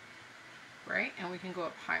bright, and we can go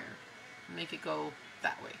up higher and make it go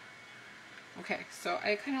that way. Okay, so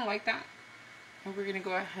I kind of like that. And we're going to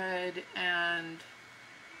go ahead and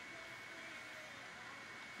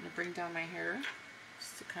I'm going to bring down my hair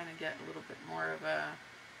just to kind of get a little bit more of an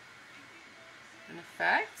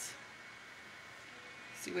effect.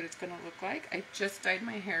 See what it's going to look like. I just dyed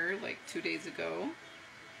my hair like 2 days ago.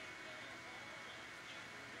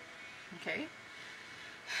 Okay.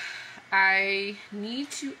 I need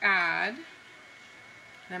to add,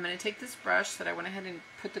 and I'm going to take this brush that I went ahead and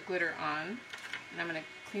put the glitter on, and I'm going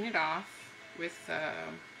to clean it off with a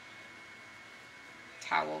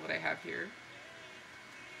towel that I have here.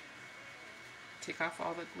 take off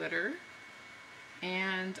all the glitter.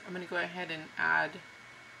 And I'm going to go ahead and add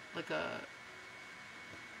like a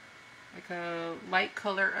light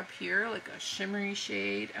color up here, like a shimmery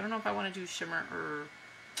shade. I don't know if I want to do shimmer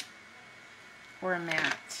or a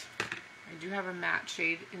matte. I do have a matte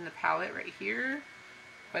shade in the palette right here,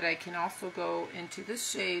 but I can also go into this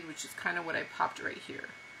shade, which is kind of what I popped right here.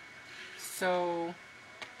 So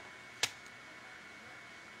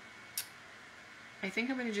I think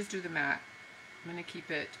I'm going to just do the matte. I'm going to keep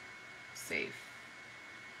it safe.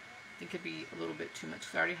 I think it'd be a little bit too much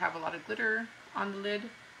because I already have a lot of glitter on the lid.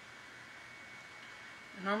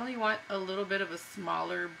 I normally want a little bit of a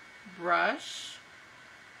smaller brush,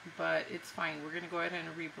 but it's fine. We're going to go ahead and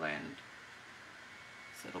reblend.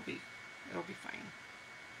 So it'll be fine.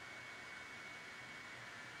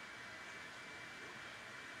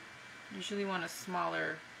 Usually want a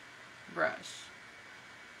smaller brush.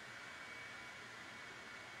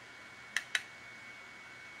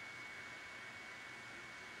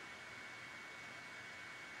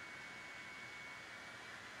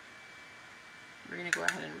 We're going to go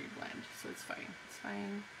ahead and reblend, so it's fine. It's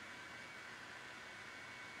fine.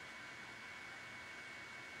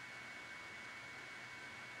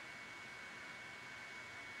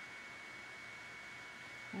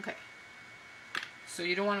 Okay. So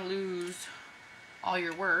you don't want to lose all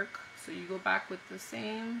your work, so you go back with the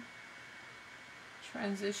same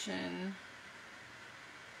transition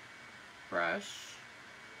brush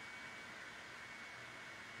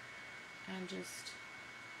and just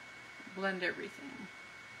blend everything.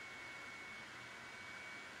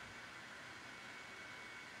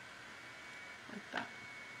 Like that.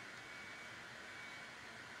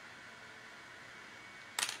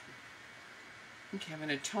 Okay, I'm going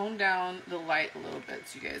to tone down the light a little bit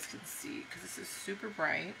so you guys can see, because this is super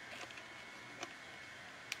bright.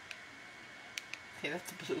 Okay,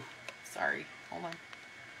 that's blue. Sorry. Hold on.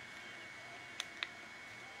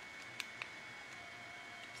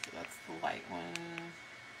 So that's the light one.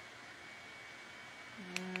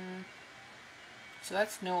 So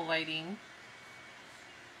that's no lighting.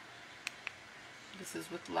 This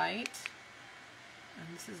is with light.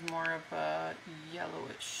 And this is more of a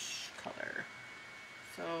yellowish color.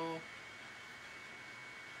 So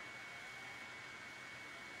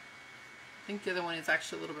I think the other one is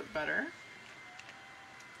actually a little bit better.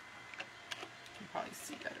 You can probably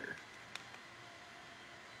see better.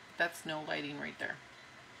 That's no lighting right there.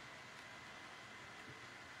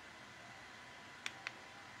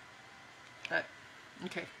 But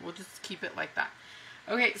okay, we'll just keep it like that.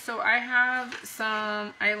 Okay, so I have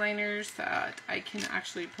some eyeliners that I can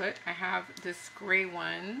actually put. I have this gray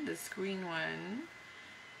one, this green one,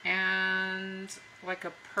 and like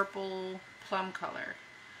a purple plum color.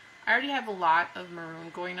 I already have a lot of maroon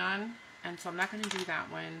going on, and so I'm not going to do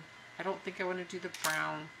that one. I don't think I want to do the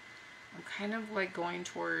brown. I'm kind of like going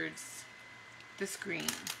towards this green.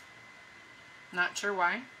 Not sure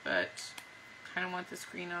why, but kind of want this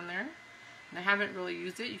green on there. And I haven't really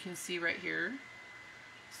used it. You can see right here.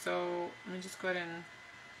 So let me just go ahead and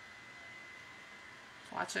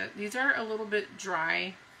swatch it. These are a little bit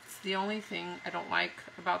dry. It's the only thing I don't like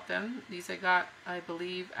about them. These I got, I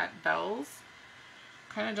believe, at Bell's.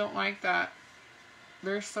 Kind of don't like that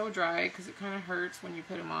they're so dry because it kind of hurts when you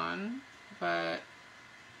put them on. But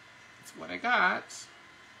it's what I got.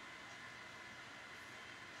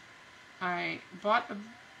 I bought a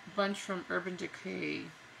bunch from Urban Decay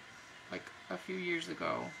like a few years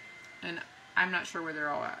ago, and I'm not sure where they're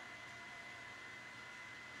all at.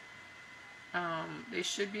 They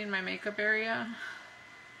should be in my makeup area,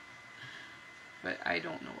 but I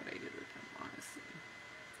don't know what I did with them,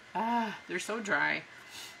 honestly. They're so dry.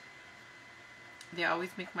 They always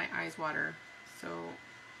make my eyes water, so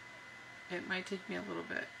it might take me a little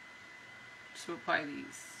bit to apply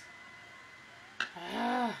these.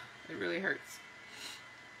 It really hurts.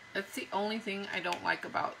 That's the only thing I don't like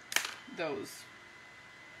about those.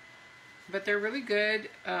 But they're really good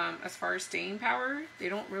as far as staying power. They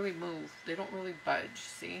don't really move. They don't really budge,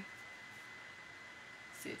 see?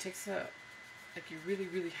 See, it takes a, like you really,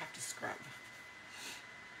 really have to scrub.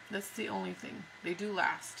 That's the only thing. They do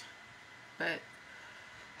last, but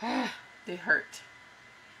they hurt.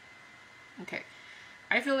 Okay,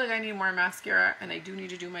 I feel like I need more mascara, and I do need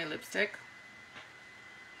to do my lipstick.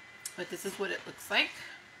 But this is what it looks like.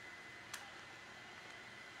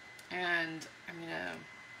 And I'm going to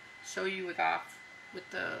show you with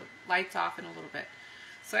the lights off in a little bit.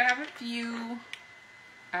 So I have a few,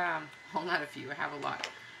 well, not a few, I have a lot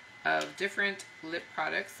of different lip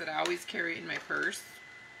products that I always carry in my purse.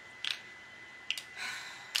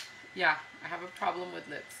 Yeah, I have a problem with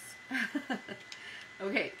lips.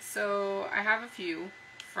 Okay, so I have a few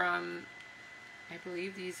from, I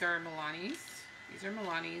believe these are Milani's. These are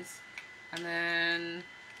Milani's. And then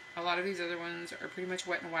a lot of these other ones are pretty much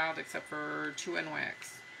Wet n Wild except for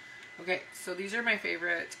 2NYX. Okay, so these are my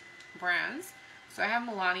favorite brands. So I have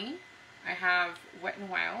Milani, I have Wet n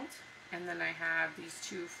Wild, and then I have these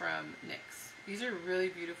two from NYX. These are really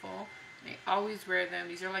beautiful. I always wear them.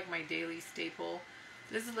 These are like my daily staple.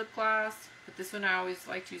 This is lip gloss, but this one I always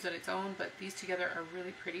like to use on its own, but these together are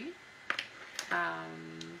really pretty.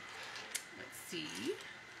 Let's see.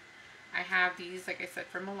 I have these, like I said,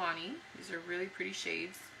 from Milani. These are really pretty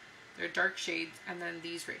shades. They're dark shades, and then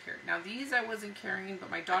these right here. Now these I wasn't carrying,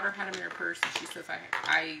 but my daughter had them in her purse, and she says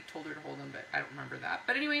I told her to hold them, but I don't remember that.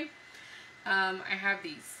 But anyway, I have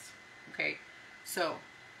these. Okay, so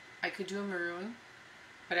I could do a maroon,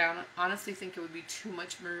 but I honestly think it would be too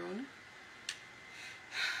much maroon.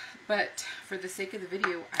 But for the sake of the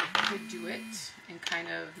video, I could do it and kind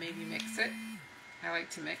of maybe mix it. I like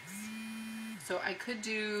to mix. So I could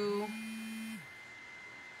do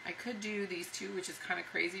these two, which is kind of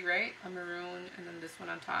crazy, right? A maroon and then this one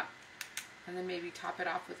on top. And then maybe top it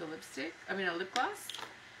off with a a lip gloss.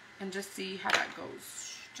 And just see how that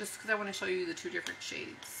goes. Just because I want to show you the two different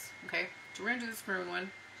shades. Okay, so we're going to do this maroon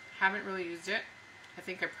one. Haven't really used it. I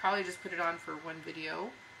think I probably just put it on for one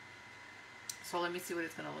video. So let me see what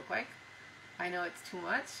it's going to look like. I know it's too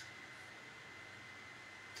much.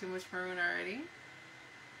 Too much maroon already.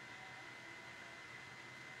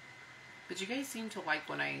 But you guys seem to like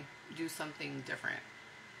when I do something different.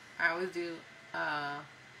 I always do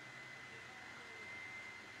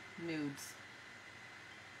nudes.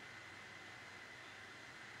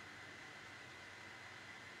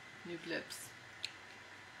 Nude lips.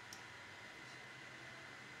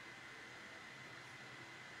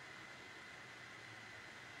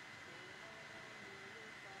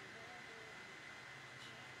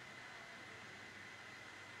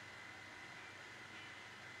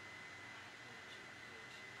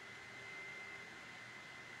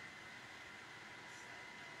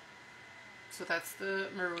 So that's the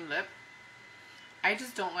maroon lip. I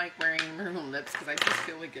just don't like wearing maroon lips because I just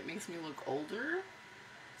feel like it makes me look older.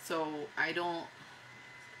 So I don't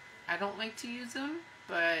like to use them,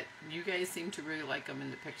 but you guys seem to really like them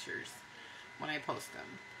in the pictures when I post them.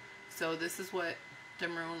 So this is what the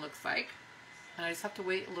maroon looks like. And I just have to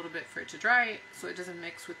wait a little bit for it to dry so it doesn't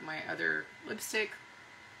mix with my other lipstick.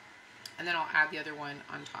 And then I'll add the other one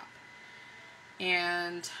on top.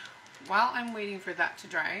 And while I'm waiting for that to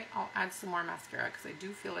dry, I'll add some more mascara because I do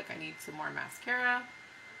feel like I need some more mascara.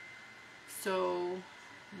 So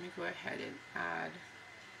let me go ahead and add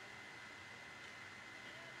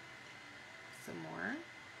some more.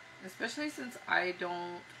 Especially since I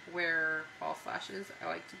don't wear false lashes, I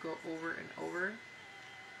like to go over and over.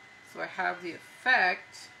 So I have the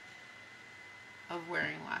effect of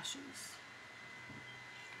wearing lashes.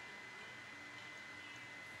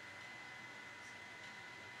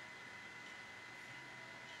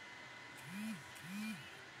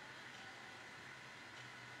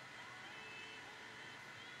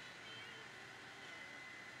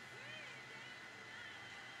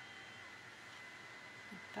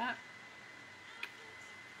 That.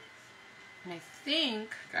 And I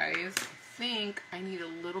think, guys, I need a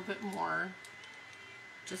little bit more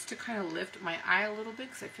just to kind of lift my eye a little bit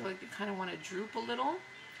because I feel like you kind of want to droop a little.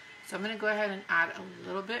 So I'm going to go ahead and add a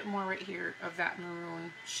little bit more right here of that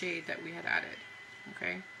maroon shade that we had added.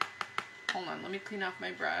 Okay. Hold on. Let me clean off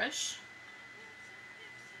my brush.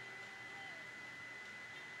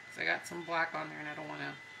 So I got some black on there and I don't want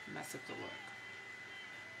to mess up the look.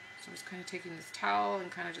 So I'm just kind of taking this towel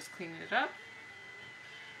and kind of just cleaning it up.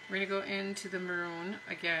 We're going to go into the maroon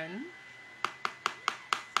again.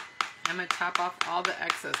 I'm going to tap off all the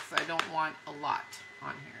excess because I don't want a lot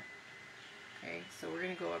on here. Okay, so we're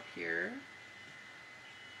going to go up here.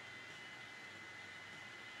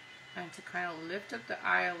 And to kind of lift up the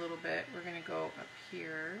eye a little bit, we're going to go up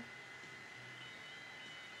here.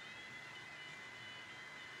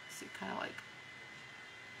 See, kind of like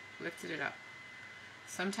lifted it up.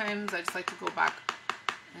 Sometimes I just like to go back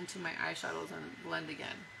into my eyeshadows and blend again.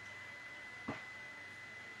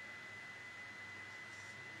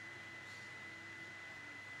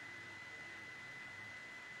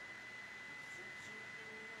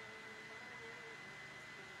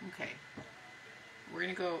 Okay, we're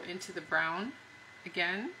going to go into the brown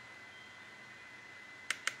again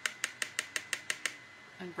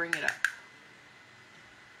and bring it up.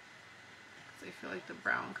 Because I feel like the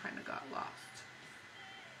brown kind of got lost.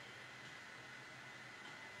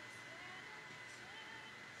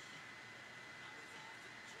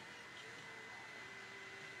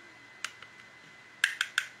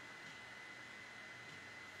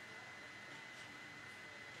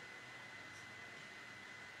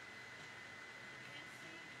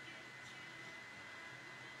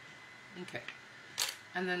 Okay.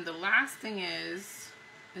 And then the last thing is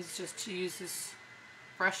just to use this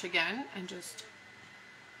brush again and just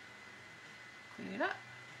clean it up.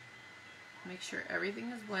 Make sure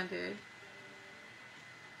everything is blended.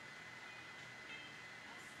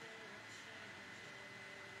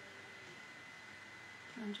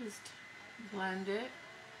 And just blend it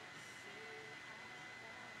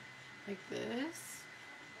like this.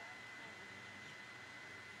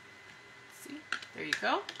 See, there you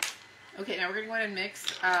go. Okay, now we're gonna go ahead and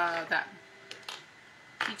mix that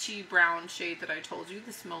peachy brown shade that I told you,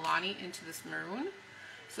 this Milani, into this maroon.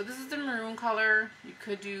 So this is the maroon color. You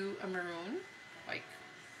could do a maroon, like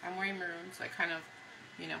I'm wearing maroon, so I kind of,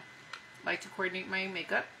 you know, like to coordinate my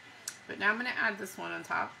makeup. But now I'm gonna add this one on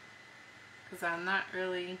top, because I'm not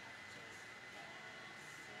really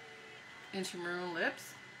into maroon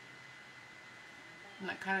lips.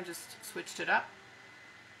 And I kind of just switched it up.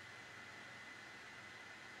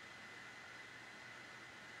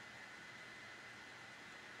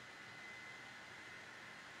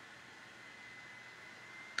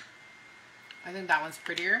 I think that one's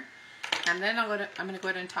prettier. And then I'm gonna go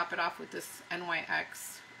ahead and top it off with this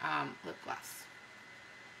NYX lip gloss.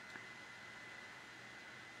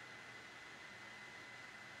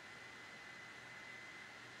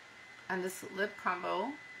 And this lip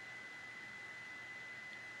combo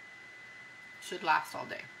should last all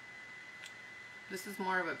day. This is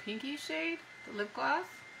more of a pinky shade, the lip gloss.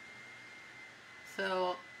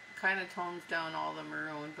 So kind of tones down all the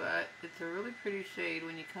maroon, but it's a really pretty shade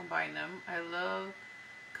when you combine them. I love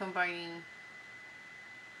combining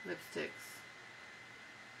lipsticks.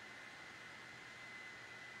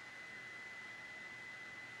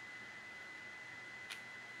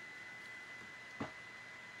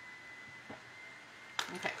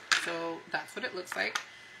 Okay, so that's what it looks like.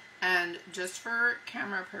 And just for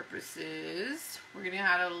camera purposes, we're going to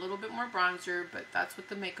add a little bit more bronzer, but that's what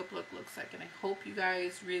the makeup look looks like. And I hope you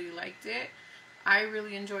guys really liked it. I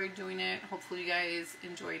really enjoyed doing it. Hopefully you guys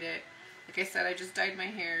enjoyed it. Like I said, I just dyed my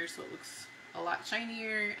hair, so it looks a lot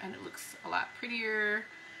shinier and it looks a lot prettier.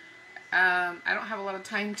 I don't have a lot of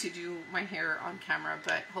time to do my hair on camera,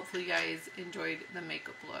 but hopefully you guys enjoyed the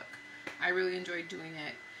makeup look. I really enjoyed doing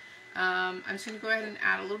it. I'm just going to go ahead and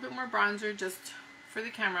add a little bit more bronzer just for the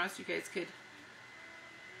camera so you guys could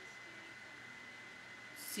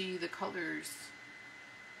see the colors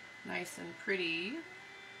nice and pretty.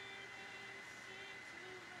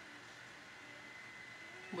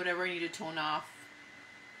 Whatever I need to tone off,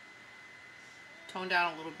 tone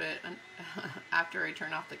down a little bit, and after I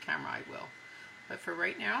turn off the camera I will. But for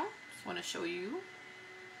right now, just want to show you.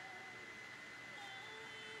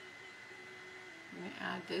 I'm going to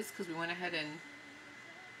add this because we went ahead and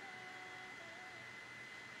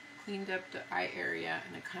cleaned up the eye area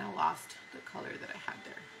and I kind of lost the color that I had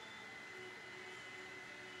there.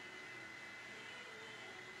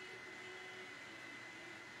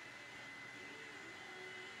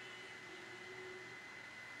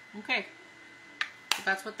 Okay, so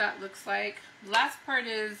that's what that looks like. The last part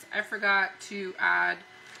is I forgot to add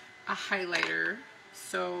a highlighter,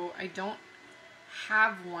 so I don't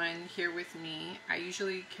have one here with me. I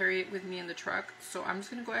usually carry it with me in the truck, so I'm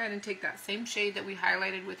just going to go ahead and take that same shade that we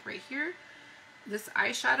highlighted with right here, this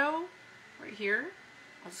eyeshadow right here.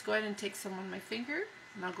 I'll just go ahead and take some on my finger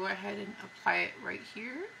and I'll go ahead and apply it right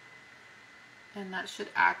here, and that should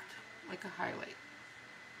act like a highlight.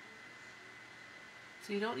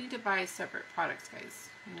 So you don't need to buy separate products, guys.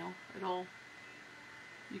 You know,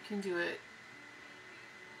 you can do it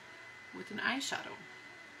with an eyeshadow.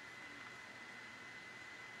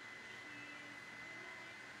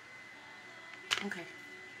 Okay,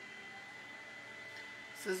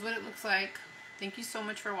 so this is what it looks like. Thank you so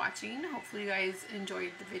much for watching. Hopefully you guys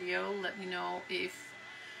enjoyed the video. Let me know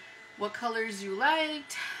what colors you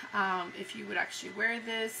liked, if you would actually wear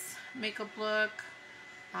this makeup look.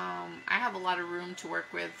 I have a lot of room to work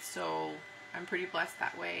with, so I'm pretty blessed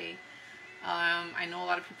that way. I know a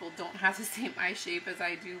lot of people don't have the same eye shape as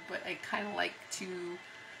I do, but I kind of like to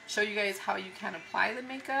show you guys how you can apply the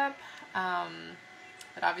makeup.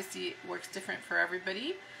 But obviously it works different for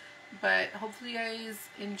everybody. But hopefully you guys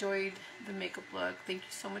enjoyed the makeup look. Thank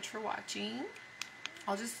you so much for watching.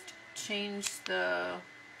 I'll just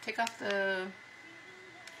take off the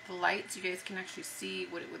light so you guys can actually see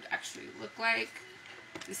what it would actually look like.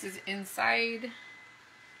 This is inside.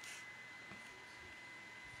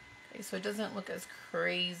 Okay, so it doesn't look as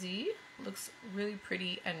crazy. It looks really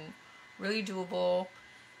pretty and really doable.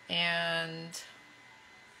 And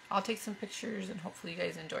I'll take some pictures and hopefully you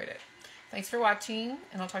guys enjoyed it. Thanks for watching,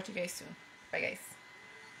 and I'll talk to you guys soon. Bye, guys.